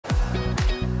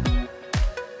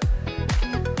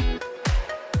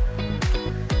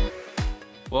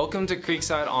Welcome to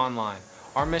Creekside Online.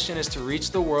 Our mission is to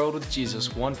reach the world with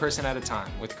Jesus one person at a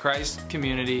time, with Christ,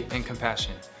 community, and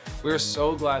compassion. We are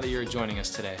so glad that you're joining us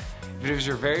today. If it is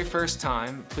your very first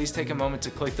time, please take a moment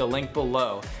to click the link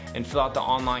below and fill out the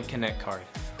online Connect card.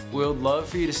 We would love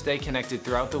for you to stay connected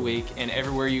throughout the week and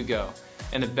everywhere you go.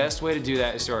 And the best way to do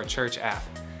that is through our church app.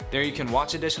 There you can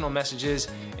watch additional messages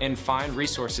and find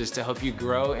resources to help you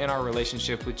grow in our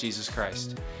relationship with Jesus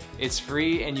Christ. It's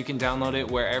free and you can download it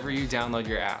wherever you download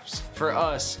your apps. For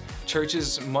us, church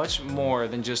is much more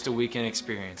than just a weekend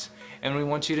experience. And we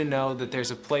want you to know that there's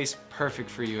a place perfect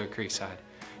for you at Creekside.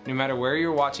 No matter where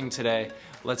you're watching today,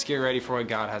 let's get ready for what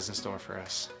God has in store for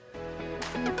us.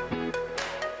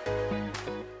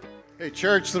 Hey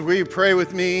church, will you pray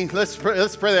with me? Let's pray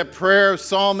that prayer of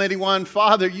Psalm 81.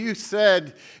 Father, you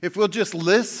said if we will just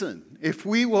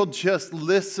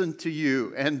listen to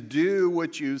you and do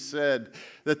what you said,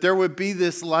 that there would be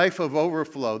this life of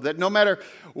overflow, that no matter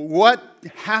what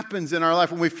happens in our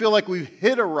life, when we feel like we've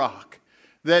hit a rock,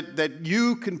 that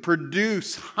you can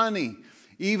produce honey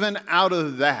even out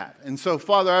of that. And so,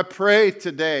 Father, I pray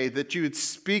today that you would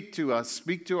speak to us,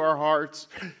 speak to our hearts.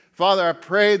 Father, I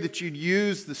pray that you'd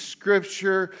use the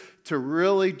scripture to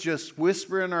really just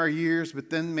whisper in our ears,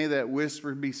 but then may that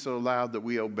whisper be so loud that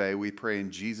we obey. We pray in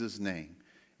Jesus' name.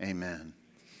 Amen.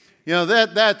 You know,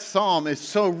 that psalm is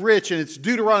so rich, and it's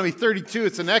Deuteronomy 32.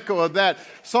 It's an echo of that.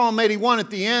 Psalm 81 at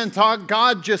the end,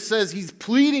 God just says he's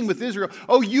pleading with Israel.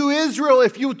 Oh, you Israel,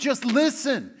 if you'll just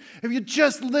listen. If you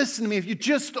just listen to me, if you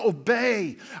just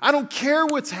obey, I don't care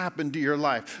what's happened to your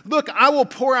life. Look, I will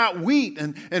pour out wheat.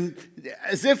 And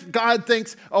as if God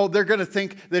thinks, oh, they're going to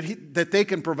think that they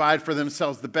can provide for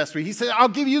themselves the best wheat. He said, I'll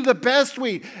give you the best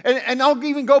wheat. And I'll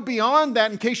even go beyond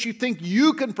that in case you think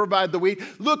you can provide the wheat.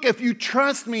 Look, if you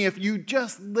trust me, if you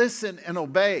just listen and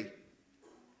obey,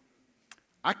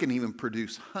 I can even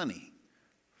produce honey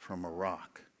from a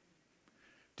rock.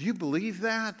 Do you believe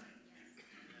that?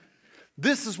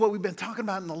 This is what we've been talking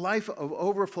about in the life of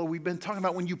overflow. We've been talking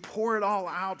about when you pour it all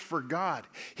out for God.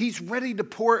 He's ready to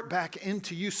pour it back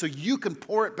into you so you can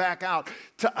pour it back out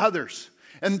to others.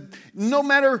 And no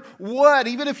matter what,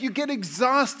 even if you get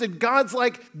exhausted, God's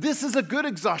like, this is a good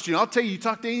exhaustion. I'll tell you, you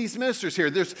talk to any of these ministers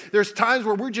here, there's times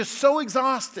where we're just so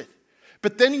exhausted.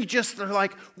 But then you just are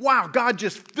like, wow, God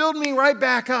just filled me right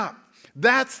back up.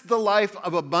 That's the life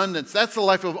of abundance. That's the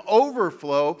life of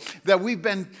overflow that we've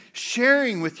been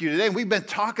sharing with you today. We've been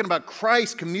talking about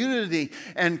Christ, community,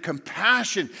 and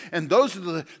compassion. And those are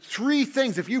the three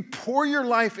things. If you pour your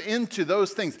life into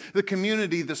those things, the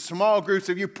community, the small groups,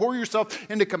 if you pour yourself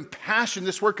into compassion,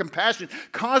 this word compassion,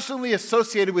 constantly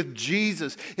associated with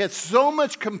Jesus. He had so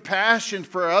much compassion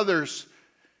for others.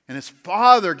 And his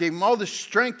Father gave him all this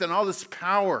strength and all this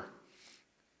power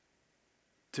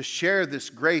to share this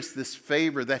grace, this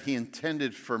favor that he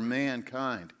intended for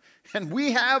mankind. And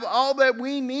we have all that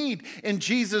we need in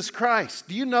Jesus Christ.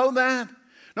 Do you know that?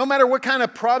 No matter what kind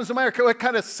of problems, no matter what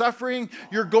kind of suffering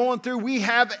you're going through, we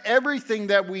have everything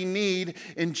that we need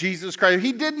in Jesus Christ.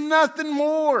 He did nothing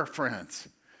more, friends.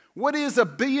 What is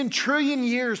 1 billion trillion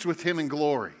years with him in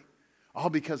glory? All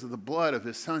because of the blood of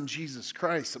his Son, Jesus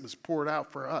Christ, that was poured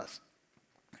out for us.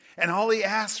 And all he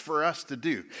asks for us to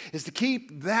do is to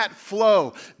keep that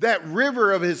flow, that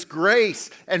river of his grace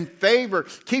and favor,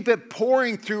 keep it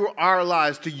pouring through our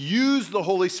lives, to use the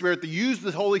Holy Spirit, to use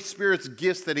the Holy Spirit's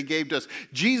gifts that he gave to us.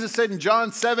 Jesus said in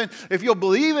John 7, if you'll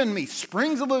believe in me,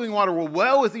 springs of living water will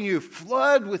well within you,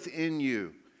 flood within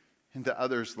you into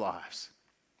others' lives.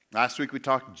 Last week we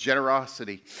talked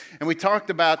generosity, and we talked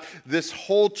about this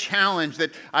whole challenge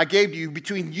that I gave you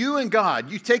between you and God.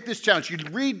 You take this challenge, you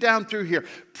read down through here,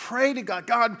 pray to God.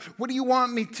 God, what do you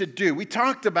want me to do? We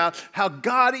talked about how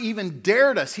God even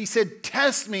dared us. He said,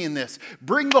 test me in this.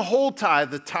 Bring the whole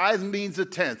tithe. The tithe means a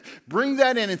tenth. Bring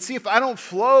that in and see if I don't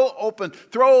throw open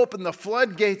the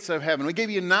floodgates of heaven. We gave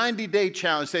you a 90-day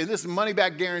challenge saying this is money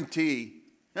back guarantee.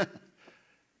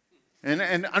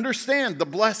 And understand the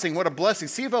blessing, what a blessing.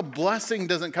 See if a blessing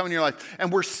doesn't come in your life.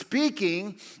 And we're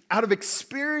speaking out of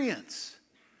experience.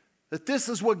 That this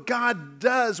is what God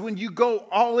does when you go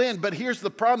all in. But here's the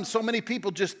problem. So many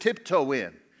people just tiptoe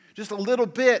in. Just a little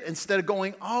bit instead of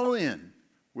going all in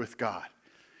with God.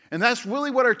 And that's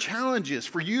really what our challenge is.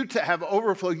 For you to have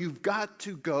overflow, you've got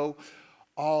to go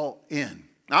all in.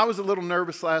 I was a little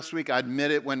nervous last week. I admit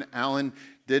it when Alan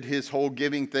did his whole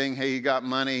giving thing. Hey, you got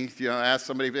money? Ask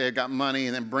somebody if they got money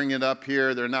and then bring it up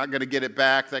here. They're not going to get it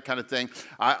back, that kind of thing.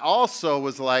 I also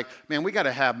was like, man, we got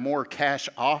to have more cash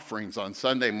offerings on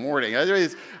Sunday morning.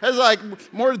 It was like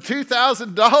more than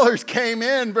 $2,000 came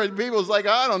in, but people was like,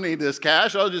 I don't need this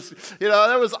cash. I'll just,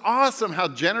 that was awesome how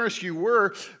generous you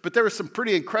were. But there were some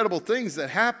pretty incredible things that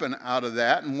happened out of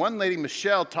that. And one lady,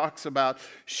 Michelle, talks about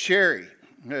Sherry.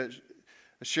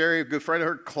 Sherry, a good friend of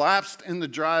her, collapsed in the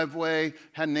driveway,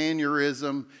 had an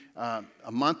aneurysm.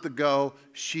 A month ago,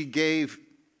 she gave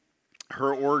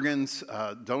her organs,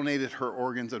 donated her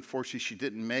organs. Unfortunately, she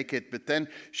didn't make it. But then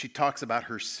she talks about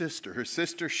her sister. Her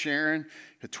sister, Sharon,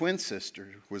 her twin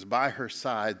sister, was by her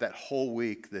side that whole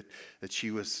week that she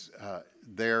was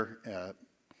there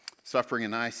suffering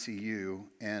in ICU.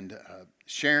 And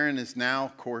Sharon is now,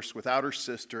 of course, without her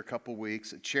sister a couple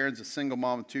weeks. Sharon's a single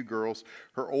mom of 2 girls.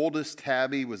 Her oldest,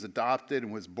 Tabby, was adopted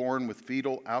and was born with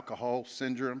fetal alcohol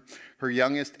syndrome. Her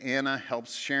youngest, Anna,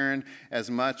 helps Sharon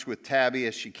as much with Tabby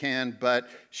as she can, but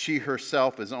she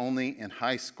herself is only in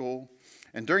high school.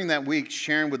 And during that week,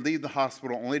 Sharon would leave the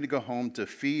hospital only to go home to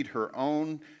feed her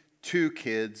own 2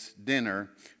 kids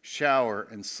dinner, shower,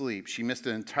 and sleep. She missed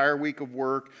an entire week of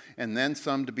work and then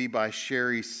some to be by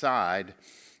Sherry's side.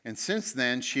 And since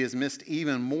then, she has missed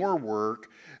even more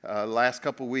work last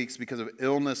couple weeks because of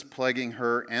illness plaguing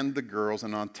her and the girls.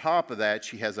 And on top of that,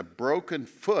 she has a broken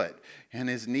foot and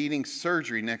is needing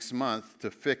surgery next month to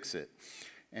fix it.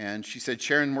 And she said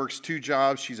Sharon works 2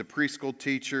 jobs. She's a preschool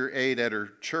teacher, aide at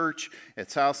her church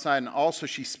at Southside. And also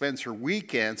she spends her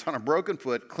weekends on a broken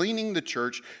foot cleaning the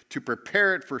church to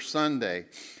prepare it for Sunday.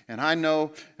 And I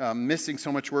know missing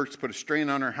so much work has put a strain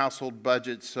on her household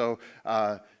budget. So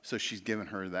she's given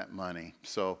her that money.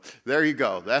 So there you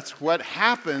go. That's what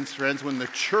happens, friends, when the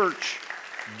church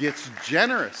gets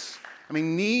generous. I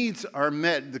mean, needs are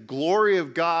met. The glory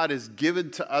of God is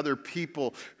given to other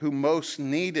people who most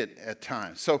need it at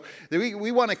times. So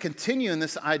we want to continue in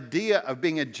this idea of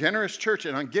being a generous church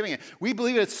and on giving it. We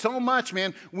believe it so much,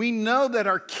 man. We know that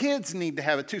our kids need to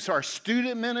have it too. So our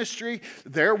student ministry,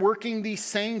 they're working these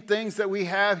same things that we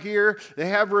have here. They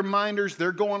have reminders.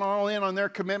 They're going all in on their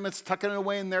commitments, tucking it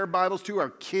away in their Bibles too. Our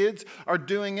kids are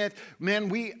doing it. Man,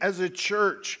 we as a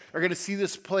church are going to see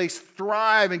this place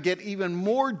thrive and get even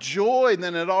more joy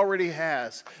than it already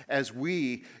has as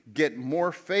we get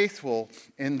more faithful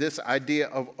in this idea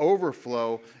of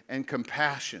overflow and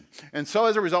compassion. And so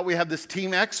as a result, we have this Team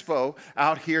Expo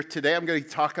out here today. I'm going to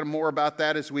be talking more about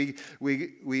that as we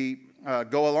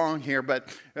go along here, but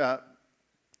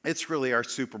it's really our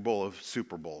Super Bowl of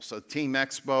Super Bowls. So Team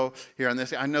Expo here on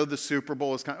this. I know the Super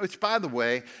Bowl is which by the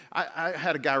way, I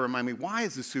had a guy remind me, why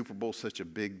is the Super Bowl such a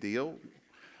big deal?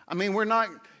 I mean, we're not...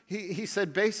 He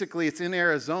said, basically, it's in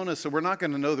Arizona, so we're not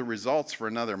going to know the results for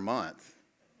another month.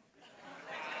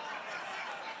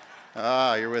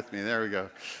 You're with me. There we go.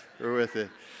 We're with it.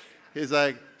 He's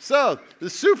like, so, the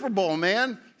Super Bowl,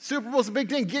 man. Super Bowl's a big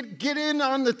thing. Get in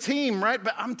on the team, right?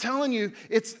 But I'm telling you,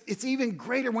 it's even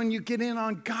greater when you get in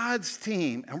on God's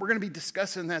team. And we're going to be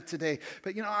discussing that today.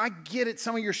 But, I get it.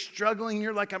 Some of you are struggling.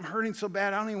 You're like, I'm hurting so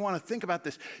bad. I don't even want to think about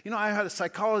this. I had a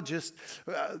psychologist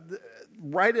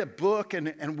write a book,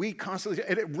 and we constantly,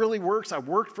 and it really works. I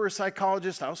worked for a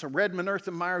psychologist. I also read Earth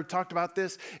Meyer who talked about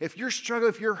this. If you're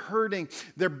struggling, if you're hurting,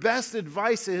 their best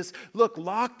advice is, look,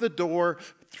 lock the door,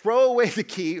 throw away the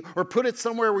key, or put it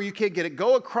somewhere where you can't get it.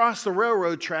 Go across the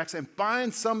railroad tracks and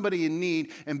find somebody in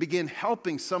need and begin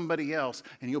helping somebody else,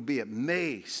 and you'll be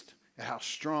amazed at how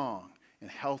strong and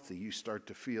healthy you start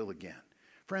to feel again.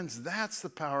 Friends, that's the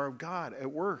power of God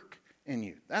at work in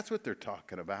you. That's what they're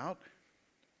talking about.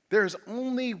 There's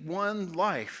only one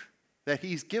life that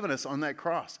he's given us on that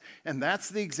cross. And that's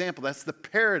the example. That's the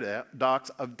paradox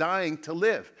of dying to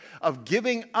live, of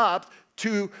giving up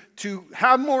to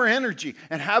have more energy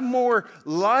and have more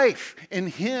life in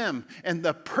him and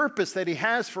the purpose that he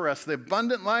has for us, the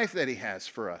abundant life that he has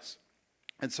for us.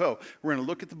 And so we're going to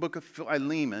look at the book of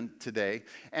Philemon today,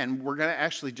 and we're going to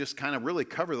actually just kind of really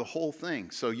cover the whole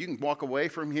thing. So you can walk away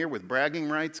from here with bragging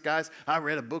rights, guys. I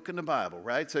read a book in the Bible,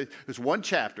 right? So there's one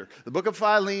chapter. The book of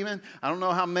Philemon, I don't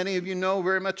know how many of you know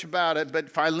very much about it, but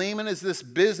Philemon is this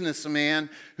businessman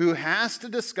who has to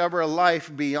discover a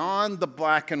life beyond the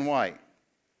black and white.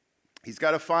 He's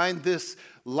got to find this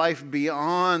life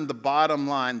beyond the bottom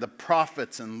line, the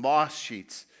profits and loss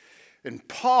sheets. And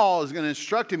Paul is going to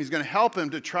instruct him, he's going to help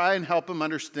him to try and help him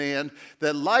understand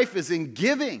that life is in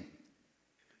giving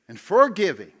and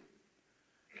forgiving.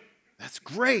 That's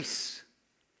grace.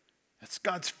 That's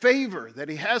God's favor that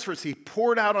he has for us. He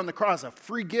poured out on the cross a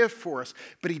free gift for us,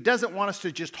 but he doesn't want us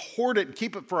to just hoard it and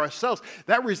keep it for ourselves.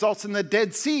 That results in the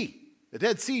Dead Sea. The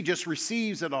Dead Sea just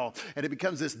receives it all, and it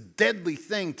becomes this deadly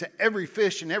thing to every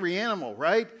fish and every animal,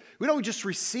 right? We don't just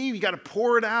receive, you got to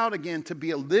pour it out again to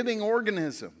be a living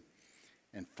organism.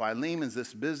 And Philemon's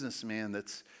this businessman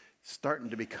that's starting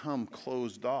to become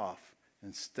closed off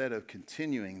instead of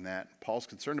continuing that. Paul's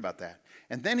concerned about that.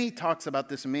 And then he talks about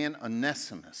this man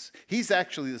Onesimus. He's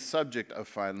actually the subject of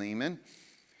Philemon,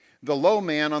 the low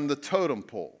man on the totem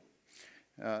pole.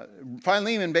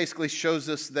 Philemon basically shows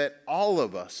us that all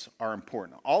of us are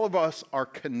important. All of us are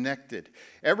connected.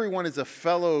 Everyone is a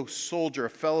fellow soldier, a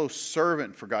fellow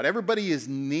servant for God. Everybody is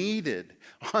needed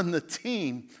on the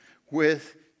team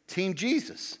with Team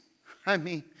Jesus. I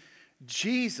mean,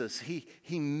 Jesus, he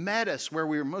met us where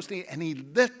we were most needed, and he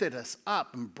lifted us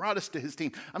up and brought us to his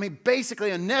team. I mean,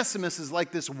 basically, Onesimus is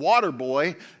like this water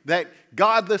boy that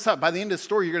God lifts up. By the end of the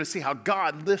story, you're going to see how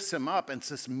God lifts him up in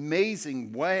this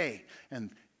amazing way.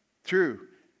 And through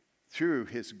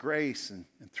his grace and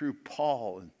through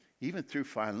Paul and even through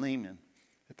Philemon,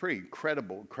 a pretty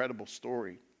incredible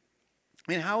story.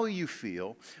 I mean, how will you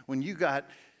feel when you got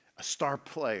a star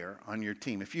player on your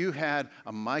team? If you had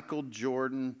a Michael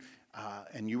Jordan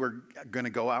and you were going to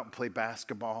go out and play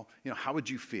basketball, how would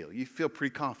you feel? You'd feel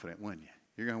pretty confident, wouldn't you?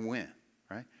 You're going to win,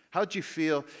 right? How would you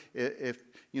feel if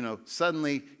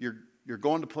suddenly you're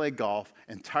going to play golf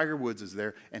and Tiger Woods is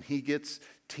there and he gets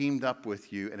teamed up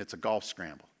with you and it's a golf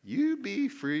scramble? You'd be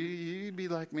free. You'd be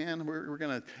like, man, we're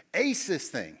going to ace this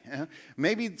thing.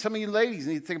 Maybe some of you ladies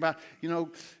need to think about,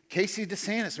 Casey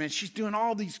DeSantis, man, she's doing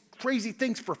all these crazy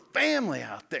things for family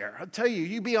out there. I'll tell you,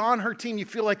 you be on her team, you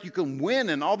feel like you can win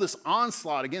in all this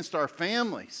onslaught against our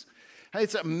families. Hey,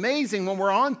 it's amazing when we're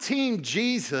on Team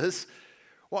Jesus,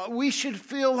 well, we should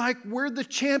feel like we're the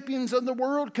champions of the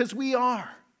world because we are.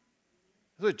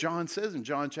 That's what John says in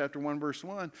John chapter 1, verse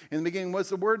 1. In the beginning was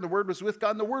the Word, and the Word was with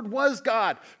God, and the Word was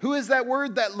God. Who is that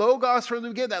Word, that Logos from the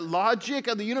beginning, that logic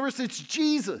of the universe? It's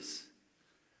Jesus.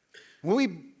 When we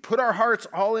put our hearts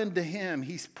all into him,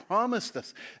 he's promised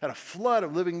us that a flood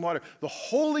of living water, the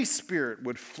Holy Spirit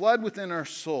would flood within our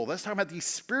soul. Let's talk about these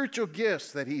spiritual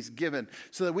gifts that he's given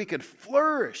so that we could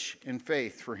flourish in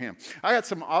faith for him. I got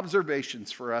some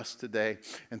observations for us today.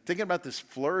 And thinking about this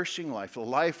flourishing life, a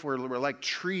life where we're like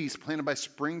trees planted by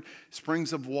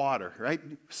springs of water, right?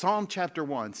 Psalm chapter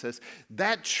 1 says,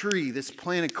 that tree that's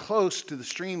planted close to the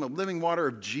stream of living water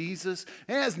of Jesus,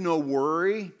 it has no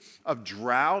worry of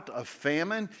drought, of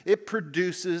famine. It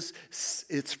produces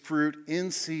its fruit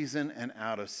in season and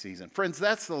out of season. Friends,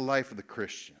 that's the life of the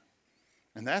Christian.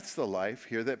 And that's the life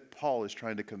here that Paul is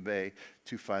trying to convey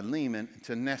to Philemon and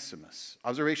to Onesimus.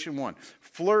 Observation 1,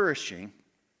 flourishing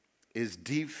is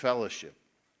deep fellowship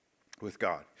with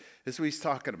God. This is what he's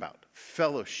talking about,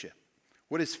 fellowship.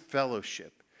 What is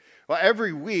fellowship? Well,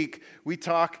 every week we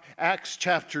talk Acts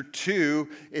chapter 2.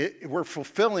 We're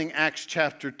fulfilling Acts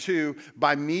chapter 2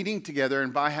 by meeting together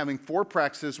and by having 4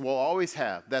 practices we'll always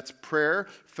have. That's prayer,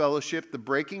 fellowship, the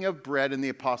breaking of bread, and the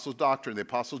apostles' doctrine. The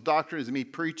apostles' doctrine is me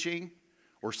preaching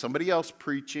or somebody else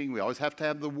preaching. We always have to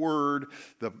have the word,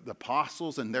 the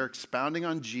apostles, and they're expounding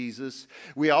on Jesus.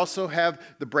 We also have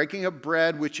the breaking of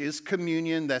bread, which is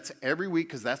communion. That's every week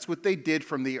because that's what they did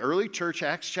from the early church,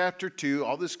 Acts chapter 2,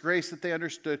 all this grace that they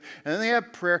understood. And then they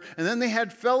had prayer, and then they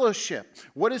had fellowship.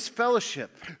 What is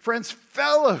fellowship? Friends,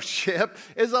 fellowship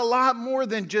is a lot more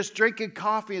than just drinking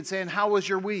coffee and saying, how was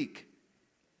your week?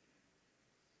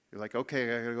 You're like,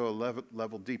 okay, I got to go a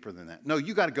level deeper than that. No,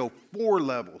 you got to go 4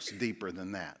 levels deeper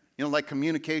than that. Like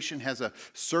communication has a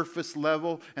surface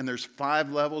level, and there's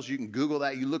 5 levels. You can Google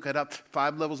that. You look it up,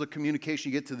 5 levels of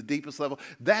communication. You get to the deepest level.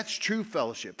 That's true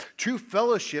fellowship. True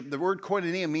fellowship, the word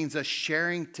koinonia means a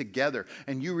sharing together.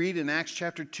 And you read in Acts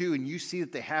chapter 2, and you see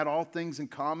that they had all things in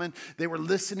common. They were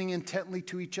listening intently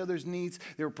to each other's needs.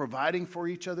 They were providing for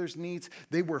each other's needs.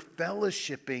 They were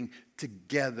fellowshipping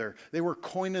together. They were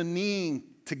koinoniaing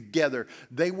together.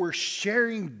 They were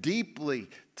sharing deeply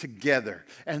together.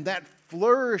 And that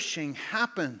flourishing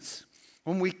happens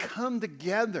when we come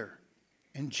together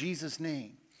in Jesus'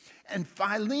 name. And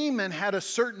Philemon had a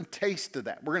certain taste of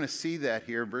that. We're going to see that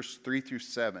here in verse 3 through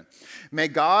 7. May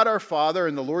God our Father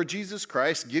and the Lord Jesus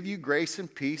Christ give you grace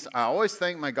and peace. I always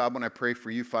thank my God when I pray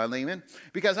for you, Philemon,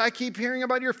 because I keep hearing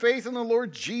about your faith in the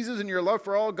Lord Jesus and your love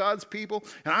for all God's people.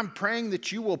 And I'm praying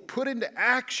that you will put into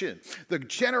action the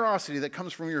generosity that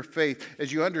comes from your faith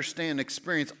as you understand and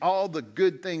experience all the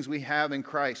good things we have in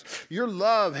Christ. Your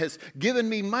love has given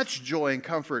me much joy and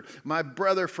comfort, my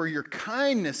brother, for your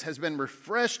kindness has been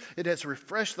refreshed. It has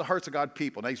refreshed the hearts of God's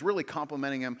people. Now, he's really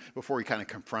complimenting him before he kind of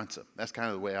confronts him. That's kind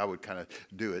of the way I would kind of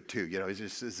do it, too.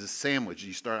 It's a sandwich.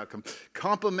 You start out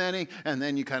complimenting, and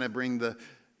then you kind of bring the,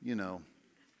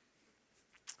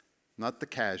 Not the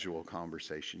casual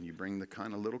conversation. You bring the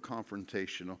kind of little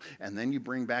confrontational, and then you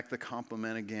bring back the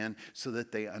compliment again so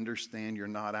that they understand you're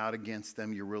not out against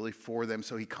them. You're really for them.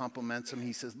 So he compliments them.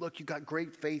 He says, look, you got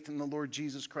great faith in the Lord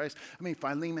Jesus Christ. I mean,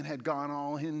 Philemon had gone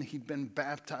all in. He'd been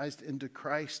baptized into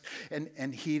Christ,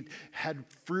 and he'd had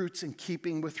fruits in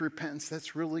keeping with repentance.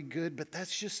 That's really good, but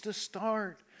that's just a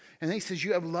start. And then he says,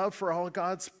 you have love for all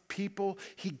God's people.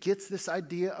 He gets this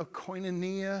idea of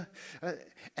koinonia.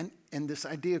 And this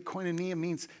idea of koinonia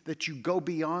means that you go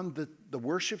beyond the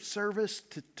worship service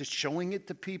to showing it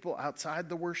to people outside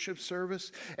the worship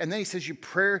service. And then he says,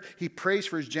 he prays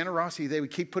for his generosity. They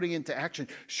would keep putting into action,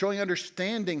 showing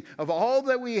understanding of all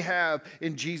that we have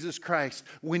in Jesus Christ.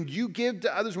 When you give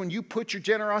to others, when you put your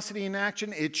generosity in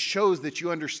action, it shows that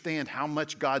you understand how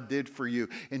much God did for you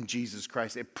in Jesus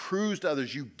Christ. It proves to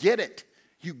others you get it.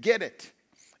 You get it.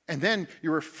 And then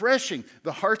you're refreshing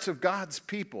the hearts of God's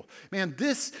people. Man,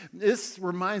 this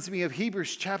reminds me of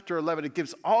Hebrews chapter 11. It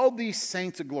gives all these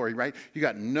saints of glory, right? You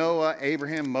got Noah,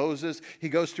 Abraham, Moses. He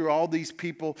goes through all these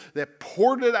people that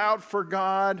poured it out for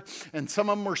God. And some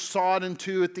of them were sawed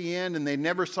into at the end, and they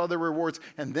never saw their rewards.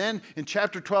 And then in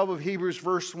chapter 12 of Hebrews,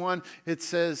 verse 1, it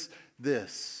says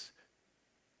this.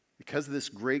 Because of this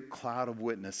great cloud of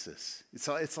witnesses.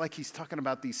 It's like he's talking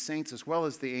about these saints as well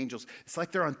as the angels. It's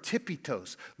like they're on tippy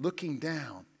toes looking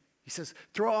down. He says,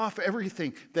 throw off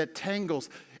everything that tangles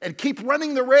and keep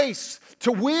running the race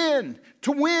to win,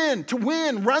 to win, to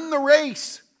win. Run the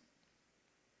race.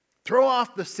 Throw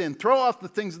off the sin. Throw off the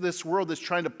things of this world that's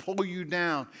trying to pull you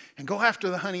down and go after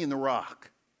the honey and the rock.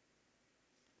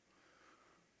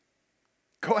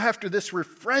 Go after this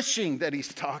refreshing that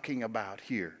he's talking about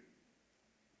here.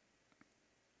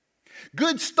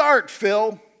 Good start,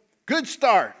 Phil. Good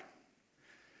start.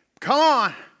 Come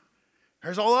on.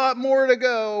 There's a lot more to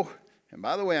go. And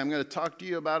by the way, I'm going to talk to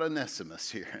you about Onesimus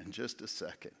here in just a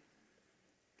second.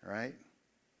 All right?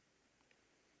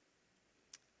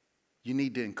 You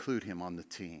need to include him on the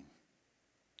team.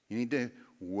 You need to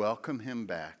welcome him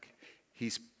back.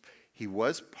 He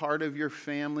was part of your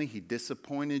family. He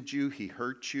disappointed you. He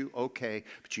hurt you. Okay,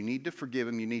 but you need to forgive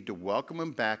him. You need to welcome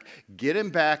him back. Get him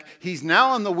back. He's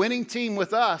now on the winning team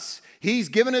with us. He's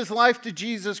given his life to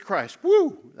Jesus Christ.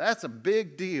 Woo! That's a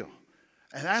big deal.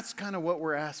 And that's kind of what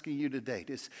we're asking you today,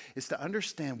 is to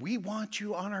understand we want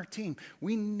you on our team.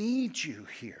 We need you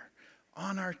here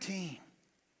on our team.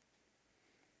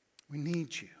 We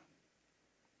need you.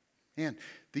 And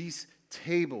these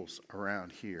tables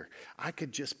around here, I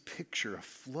could just picture a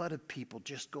flood of people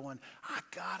just going, I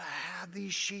gotta have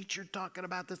these sheets you're talking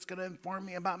about that's going to inform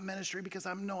me about ministry, because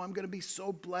I know I'm going to be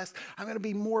so blessed. I'm going to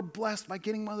be more blessed by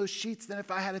getting one of those sheets than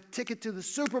if I had a ticket to the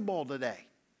Super Bowl today.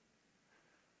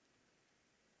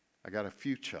 I got a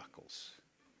few chuckles.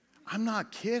 I'm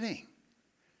not kidding.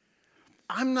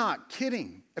 I'm not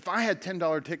kidding. If I had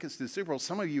 $10 tickets to the Super Bowl,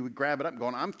 some of you would grab it up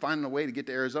going, I'm finding a way to get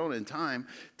to Arizona in time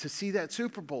to see that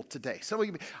Super Bowl today. Some of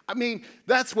you, I mean,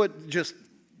 that's what just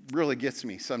really gets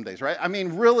me some days, right? I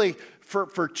mean, really,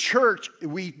 for church,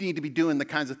 we need to be doing the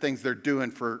kinds of things they're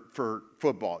doing for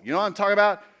football. You know what I'm talking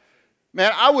about?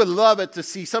 Man, I would love it to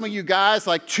see some of you guys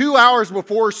like 2 hours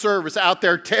before service out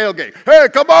there tailgating. Hey,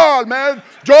 come on, man.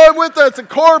 Join with us at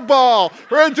Cornball.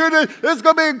 It's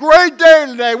going to be a great day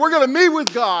today. We're going to meet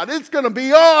with God. It's going to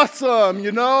be awesome,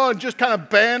 you know, and just kind of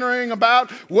bannering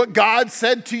about what God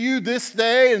said to you this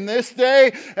day,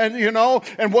 and, you know,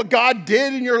 and what God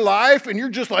did in your life. And you're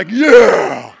just like,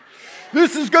 yeah,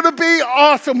 this is going to be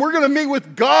awesome. We're going to meet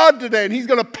with God today, and he's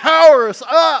going to power us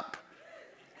up.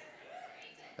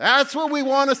 That's what we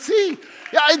want to see.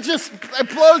 Yeah, it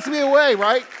blows me away,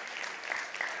 right?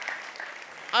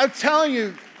 I'm telling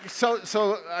you,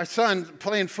 so our son's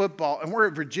playing football, and we're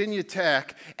at Virginia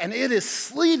Tech, and it is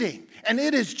sleeting, and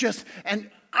it is just, and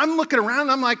I'm looking around,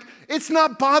 and I'm like, it's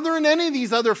not bothering any of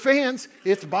these other fans.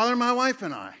 It's bothering my wife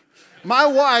and I. My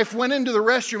wife went into the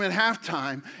restroom at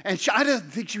halftime, and I didn't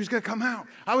think she was going to come out.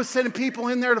 I was sending people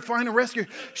in there to find a rescue.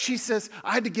 She says,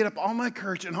 I had to get up all my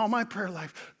courage and all my prayer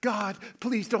life. God,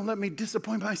 please don't let me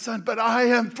disappoint my son, but I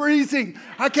am freezing.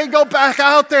 I can't go back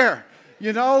out there,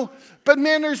 you know. But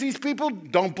man, there's these people,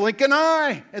 don't blink an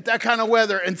eye at that kind of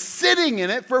weather, and sitting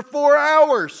in it for 4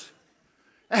 hours.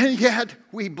 And yet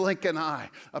we blink an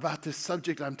eye about this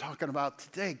subject I'm talking about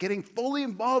today, getting fully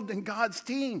involved in God's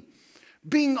team.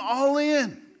 Being all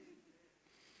in.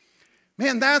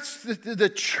 Man, that's the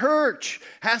church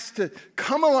has to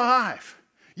come alive.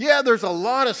 Yeah, there's a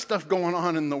lot of stuff going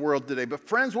on in the world today. But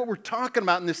friends, what we're talking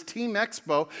about in this Team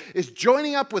Expo is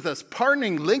joining up with us,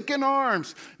 partnering, linking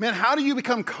arms. Man, how do you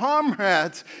become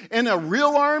comrades in a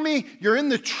real army? You're in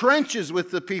the trenches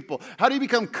with the people. How do you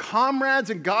become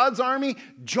comrades in God's army?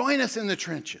 Join us in the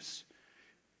trenches.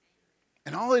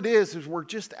 And all it is we're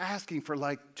just asking for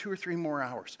like 2 or 3 more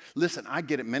hours. Listen, I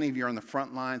get it. Many of you are on the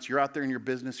front lines. You're out there in your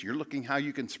business. You're looking how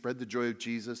you can spread the joy of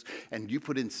Jesus. And you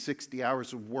put in 60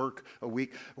 hours of work a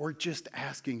week. We're just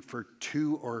asking for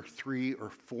 2 or 3 or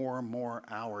 4 more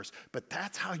hours. But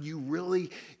that's how you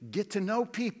really get to know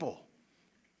people.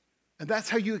 And that's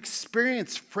how you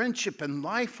experience friendship and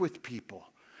life with people.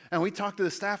 And we talk to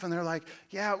the staff and they're like,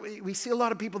 yeah, we see a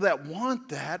lot of people that want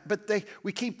that, but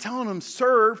we keep telling them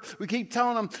serve. We keep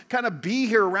telling them kind of be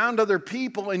here around other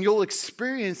people and you'll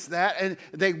experience that. And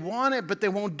they want it, but they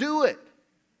won't do it.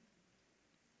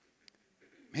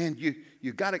 Man,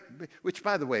 you got to, which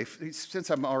by the way, since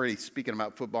I'm already speaking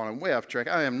about football and I'm way off track,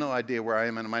 I have no idea where I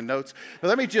am in my notes. But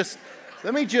let me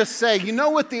just say, you know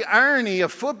what the irony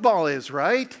of football is,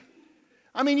 right?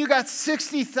 I mean, you got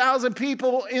 60,000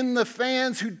 people in the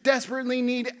fans who desperately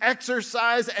need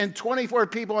exercise and 24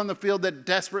 people on the field that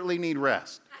desperately need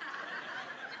rest.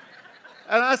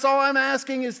 And that's all I'm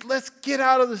asking is let's get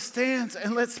out of the stands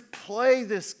and let's play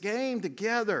this game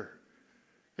together.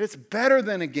 It's better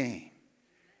than a game.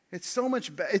 It's so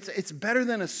much better. It's better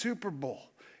than a Super Bowl.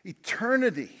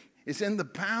 Eternity is in the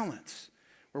balance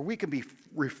where we can be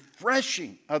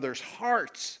refreshing others'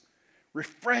 hearts.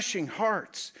 Refreshing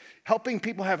hearts, helping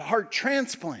people have heart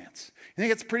transplants. I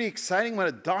think it's pretty exciting when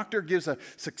a doctor gives a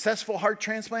successful heart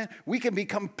transplant. We can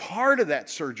become part of that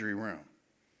surgery room.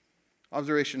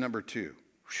 Observation number 2.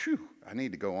 Whew, I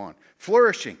need to go on.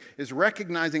 Flourishing is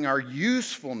recognizing our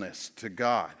usefulness to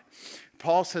God.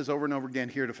 Paul says over and over again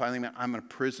here to Philemon, I'm a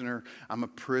prisoner. I'm a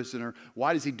prisoner.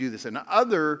 Why does he do this? In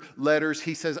other letters,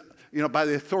 he says, by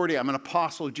the authority, I'm an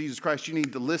apostle of Jesus Christ. You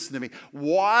need to listen to me.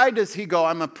 Why does he go,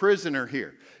 I'm a prisoner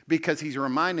here? Because he's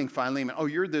reminding Philemon, oh,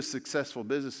 you're this successful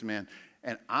businessman,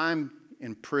 and I'm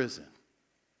in prison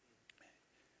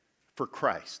for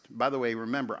Christ. By the way,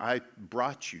 remember, I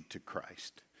brought you to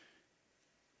Christ.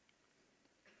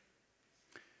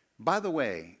 By the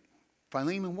way,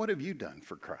 Philemon, what have you done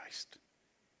for Christ?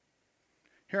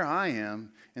 Here I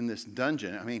am in this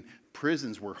dungeon. I mean,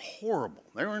 prisons were horrible.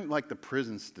 They weren't like the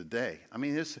prisons today. I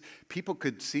mean, people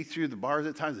could see through the bars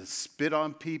at times and spit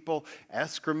on people,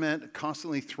 excrement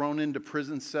constantly thrown into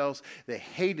prison cells. They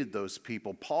hated those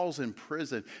people. Paul's in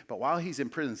prison, but while he's in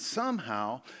prison,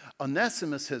 somehow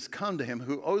Onesimus has come to him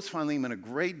who owes Philemon a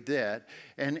great debt,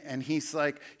 and he's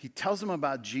like, he tells him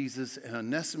about Jesus, and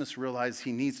Onesimus realizes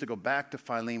he needs to go back to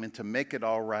Philemon to make it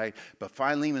all right, but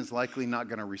Philemon's likely not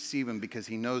going to receive him because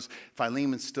he knows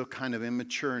Philemon's still kind of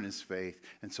immature in his faith,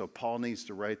 and so Paul needs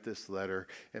to write this letter,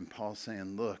 and Paul's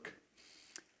saying, look,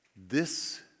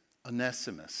 this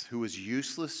Onesimus, who was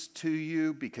useless to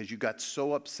you because you got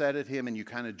so upset at him and you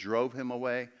kind of drove him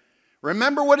away,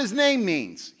 remember what his name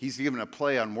means. He's given a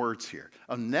play on words here.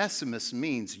 Onesimus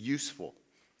means useful.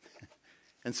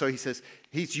 And so he says,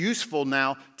 he's useful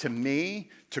now to me,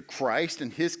 to Christ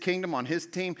and his kingdom on his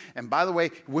team. And by the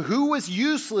way, who was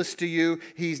useless to you,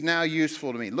 he's now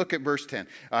useful to me. Look at verse 10.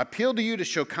 I appeal to you to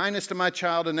show kindness to my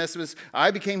child Onesimus. I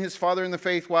became his father in the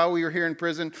faith while we were here in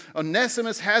prison.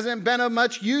 Onesimus hasn't been of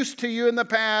much use to you in the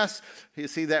past. You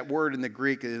see that word in the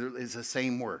Greek is the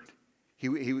same word.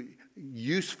 He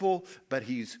useful, but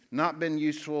he's not been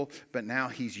useful, but now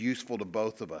he's useful to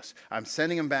both of us. I'm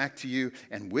sending him back to you,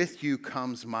 and with you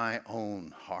comes my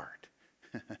own heart.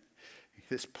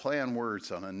 This play on words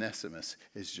on Onesimus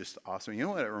is just awesome. You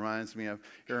know what it reminds me of?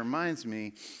 It reminds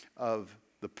me of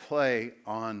the play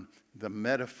on the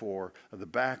metaphor of the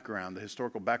background, the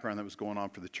historical background that was going on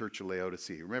for the church of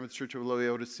Laodicea. Remember the church of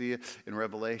Laodicea in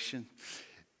Revelation?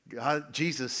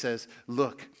 Jesus says,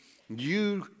 look,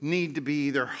 you need to be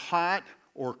either hot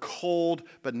or cold,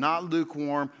 but not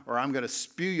lukewarm, or I'm going to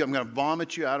spew you. I'm going to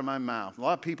vomit you out of my mouth. A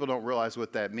lot of people don't realize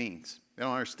what that means. They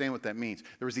don't understand what that means.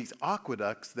 There was these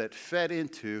aqueducts that fed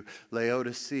into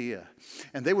Laodicea,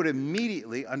 and they would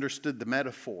immediately understood the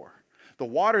metaphor. The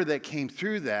water that came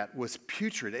through that was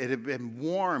putrid. It had been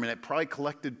warm, and it probably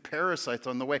collected parasites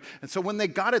on the way. And so when they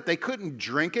got it, they couldn't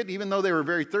drink it, even though they were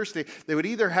very thirsty. They would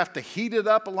either have to heat it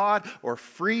up a lot or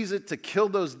freeze it to kill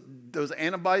those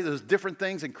antibodies, those different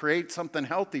things, and create something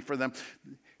healthy for them.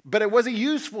 But it wasn't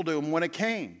useful to them when it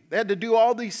came. They had to do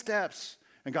all these steps.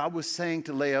 And God was saying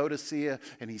to Laodicea,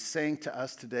 and he's saying to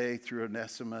us today through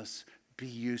Onesimus, be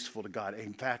useful to God.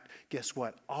 In fact, guess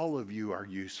what? All of you are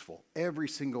useful. Every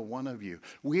single one of you.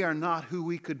 We are not who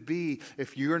we could be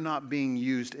if you're not being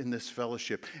used in this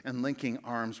fellowship and linking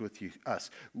arms with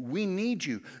us. We need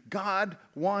you. God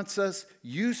wants us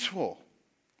useful.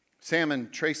 Sam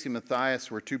and Tracy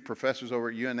Matthias were two professors over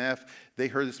at UNF. They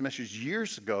heard this message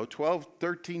years ago, 12,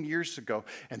 13 years ago,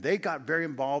 and they got very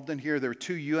involved in here. There were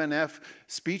two UNF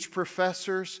speech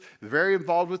professors, very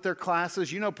involved with their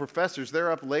classes. You know, professors,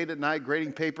 they're up late at night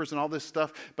grading papers and all this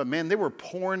stuff, but man, they were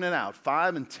pouring it out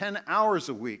 5 and 10 hours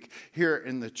a week here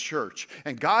in the church.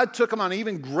 And God took them on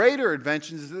even greater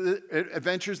adventures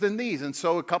than these. And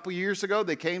so a couple years ago,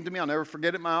 they came to me, I'll never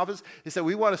forget it, in my office. They said,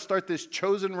 we want to start this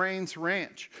Chosen Reigns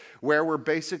Ranch, where we're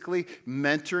basically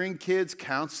mentoring kids,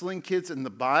 counseling kids in the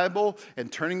Bible,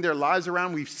 and turning their lives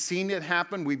around. We've seen it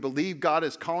happen. We believe God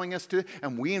is calling us to it,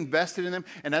 and we invested in them.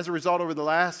 And as a result, over the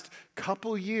last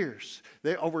couple years,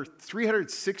 over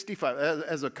 365,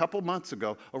 as a couple months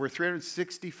ago, over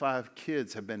 365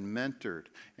 kids have been mentored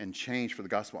and changed for the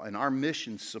gospel. And our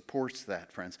mission supports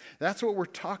that, friends. That's what we're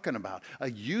talking about,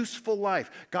 a useful life.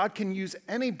 God can use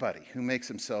anybody who makes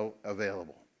himself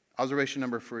available. Observation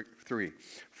number 3,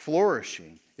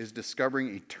 flourishing is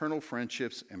discovering eternal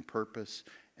friendships and purpose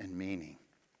and meaning.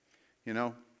 You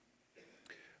know,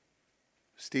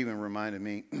 Stephen reminded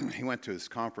me, he went to his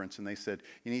conference and they said,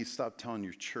 you need to stop telling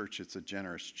your church it's a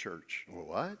generous church. Well,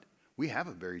 what? We have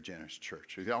a very generous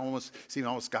church. Stephen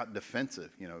almost got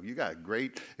defensive. You know, you got a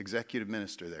great executive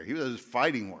minister there. He was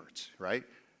fighting words, right?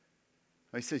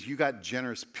 He says, you got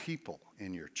generous people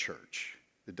in your church.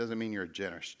 It doesn't mean you're a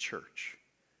generous church.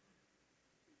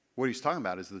 What he's talking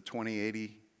about is the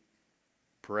 20-80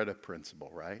 Pareto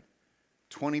principle, right?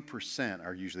 20%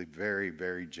 are usually very,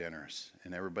 very generous,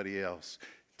 and everybody else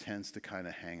tends to kind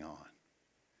of hang on.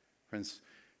 Friends,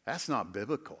 that's not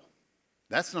biblical.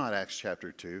 That's not Acts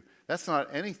chapter 2. That's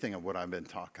not anything of what I've been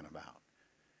talking about.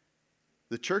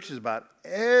 The church is about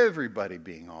everybody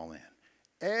being all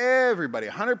in. Everybody,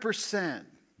 100%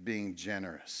 being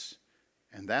generous.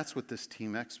 And that's what this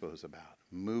Team Expo is about,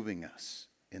 moving us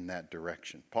in that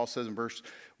direction. Paul says in verse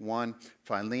 1,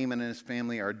 Philemon and his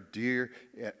family are dear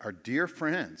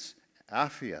friends.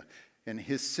 Apphia and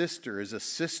his sister is a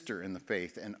sister in the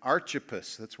faith. And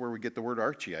Archippus, that's where we get the word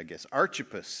Archie, I guess.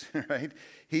 Archippus, right?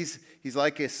 He's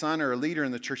like a son or a leader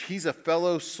in the church. He's a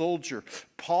fellow soldier.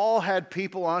 Paul had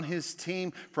people on his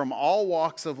team from all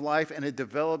walks of life, and it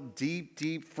developed deep,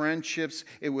 deep friendships.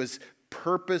 It was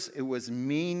purpose, it was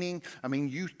meaning. I mean,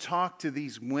 you talk to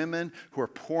these women who are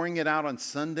pouring it out on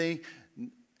Sunday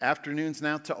afternoons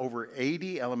now to over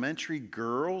 80 elementary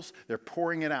girls. They're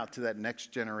pouring it out to that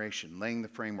next generation, laying the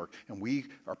framework. And we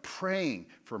are praying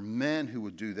for men who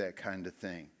will do that kind of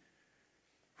thing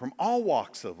from all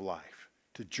walks of life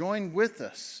to join with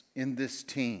us in this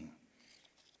team,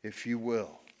 if you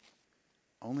will.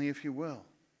 Only if you will.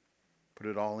 Put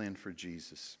it all in for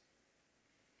Jesus.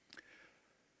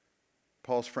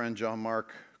 Paul's friend John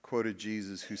Mark quoted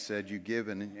Jesus, who said, you give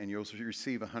and you'll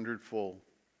receive 100-fold.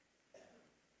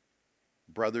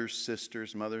 Brothers,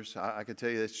 sisters, mothers, I can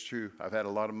tell you that's true. I've had a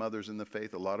lot of mothers in the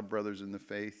faith, a lot of brothers in the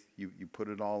faith. You put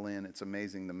it all in. It's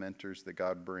amazing the mentors that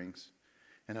God brings.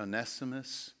 And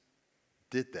Onesimus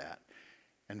did that.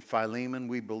 And Philemon,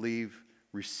 we believe,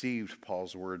 received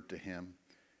Paul's word to him.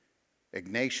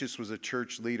 Ignatius was a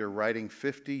church leader writing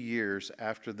 50 years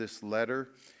after this letter.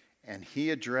 And he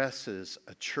addresses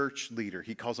a church leader.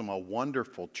 He calls him a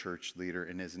wonderful church leader,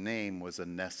 and his name was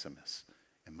Onesimus.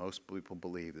 And most people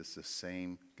believe it's the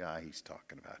same guy he's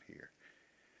talking about here.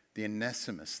 The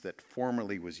Onesimus that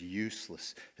formerly was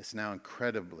useless is now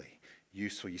incredibly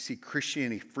useful. You see,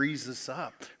 Christianity frees us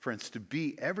up, friends, to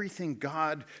be everything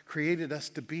God created us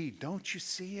to be. Don't you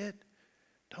see it?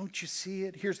 Don't you see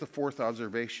it? Here's the fourth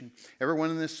observation.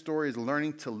 Everyone in this story is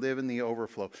learning to live in the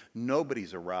overflow.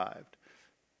 Nobody's arrived.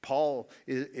 Paul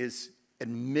is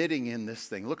admitting in this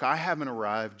thing, look, I haven't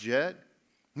arrived yet.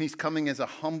 And he's coming as a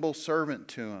humble servant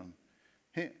to him.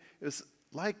 It was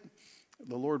like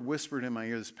the Lord whispered in my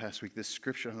ear this past week, this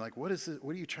scripture. I'm like, what is it?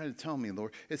 What are you trying to tell me,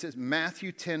 Lord? It says,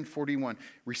 Matthew 10:41,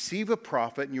 receive a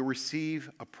prophet and you'll receive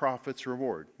a prophet's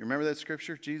reward. You remember that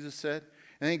scripture Jesus said?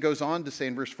 And then he goes on to say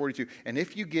in verse 42, and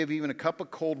if you give even a cup of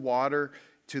cold water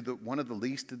to one of the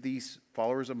least of these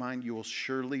followers of mine, you will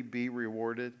surely be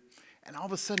rewarded. And all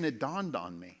of a sudden it dawned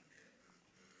on me.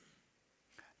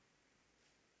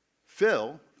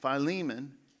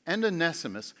 Philemon, and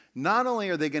Onesimus, not only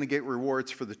are they going to get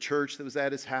rewards for the church that was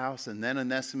at his house, and then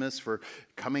Onesimus for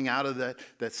coming out of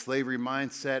that slavery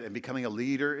mindset and becoming a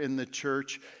leader in the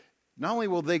church, Not only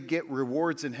will they get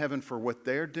rewards in heaven for what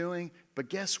they're doing, but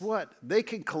guess what? They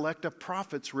can collect a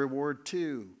prophet's reward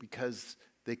too, because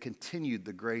they continued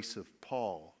the grace of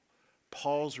Paul.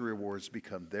 Paul's rewards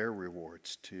become their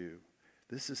rewards too.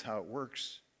 This is how it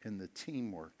works in the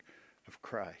teamwork of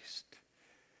Christ.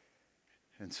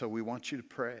 And so we want you to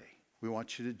pray. We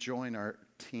want you to join our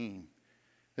team.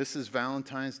 This is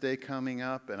Valentine's Day coming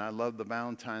up, and I love the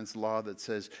Valentine's law that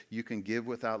says you can give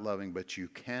without loving, but you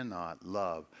cannot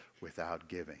love without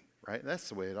giving, right? That's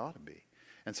the way it ought to be.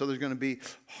 And so there's going to be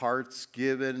hearts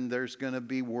given, there's going to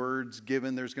be words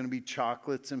given, there's going to be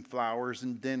chocolates and flowers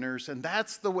and dinners, and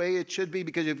that's the way it should be,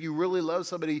 because if you really love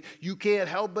somebody, you can't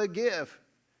help but give.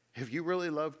 If you really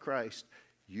love Christ,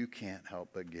 you can't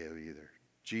help but give either.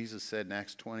 Jesus said in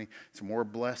Acts 20, it's more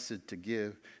blessed to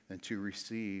give than to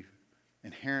receive.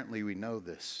 Inherently, we know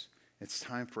this. It's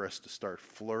time for us to start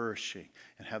flourishing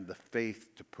and have the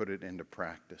faith to put it into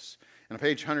practice. And on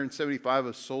page 175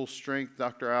 of Soul Strength,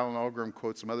 Dr. Alan Algram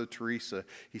quotes Mother Teresa.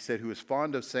 He said, who is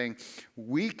fond of saying,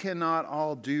 we cannot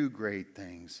all do great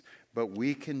things, but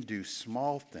we can do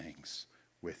small things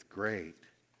with great,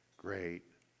 great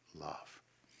love.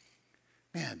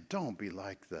 Man, don't be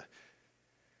like the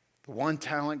one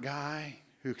talent guy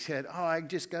who said, oh, I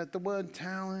just got the one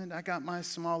talent. I got my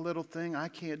small little thing. I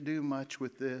can't do much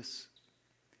with this.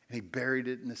 And he buried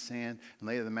it in the sand. And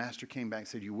later the master came back and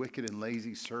said, you wicked and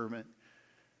lazy servant.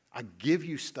 I give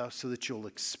you stuff so that you'll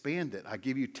expand it. I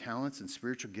give you talents and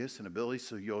spiritual gifts and abilities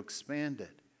so you'll expand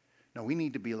it. No, we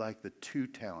need to be like the 2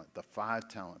 talent, the 5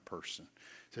 talent person.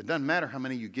 So it doesn't matter how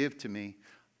many you give to me.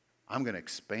 I'm going to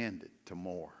expand it to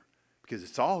more. Because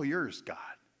it's all yours, God.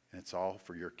 And it's all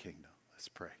for your kingdom. Let's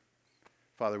pray.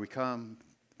 Father, we come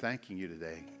thanking you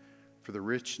today for the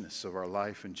richness of our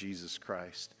life in Jesus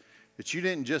Christ. That you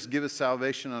didn't just give us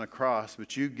salvation on a cross,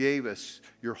 but you gave us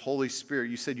your Holy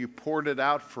Spirit. You said you poured it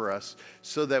out for us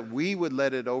so that we would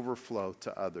let it overflow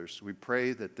to others. We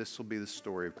pray that this will be the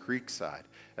story of Creekside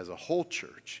as a whole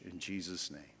church. In Jesus'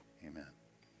 name, amen.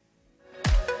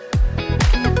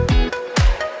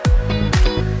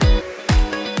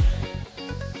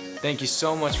 Thank you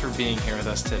so much for being here with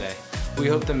us today. We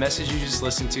hope the message you just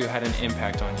listened to had an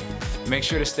impact on you. Make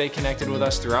sure to stay connected with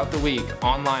us throughout the week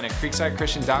online at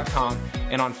creeksidechristian.com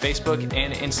and on Facebook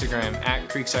and Instagram at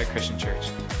Creekside Christian Church.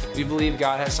 We believe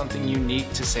God has something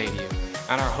unique to say to you,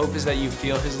 and our hope is that you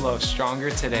feel His love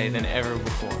stronger today than ever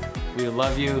before. We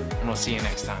love you, and we'll see you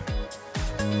next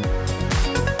time.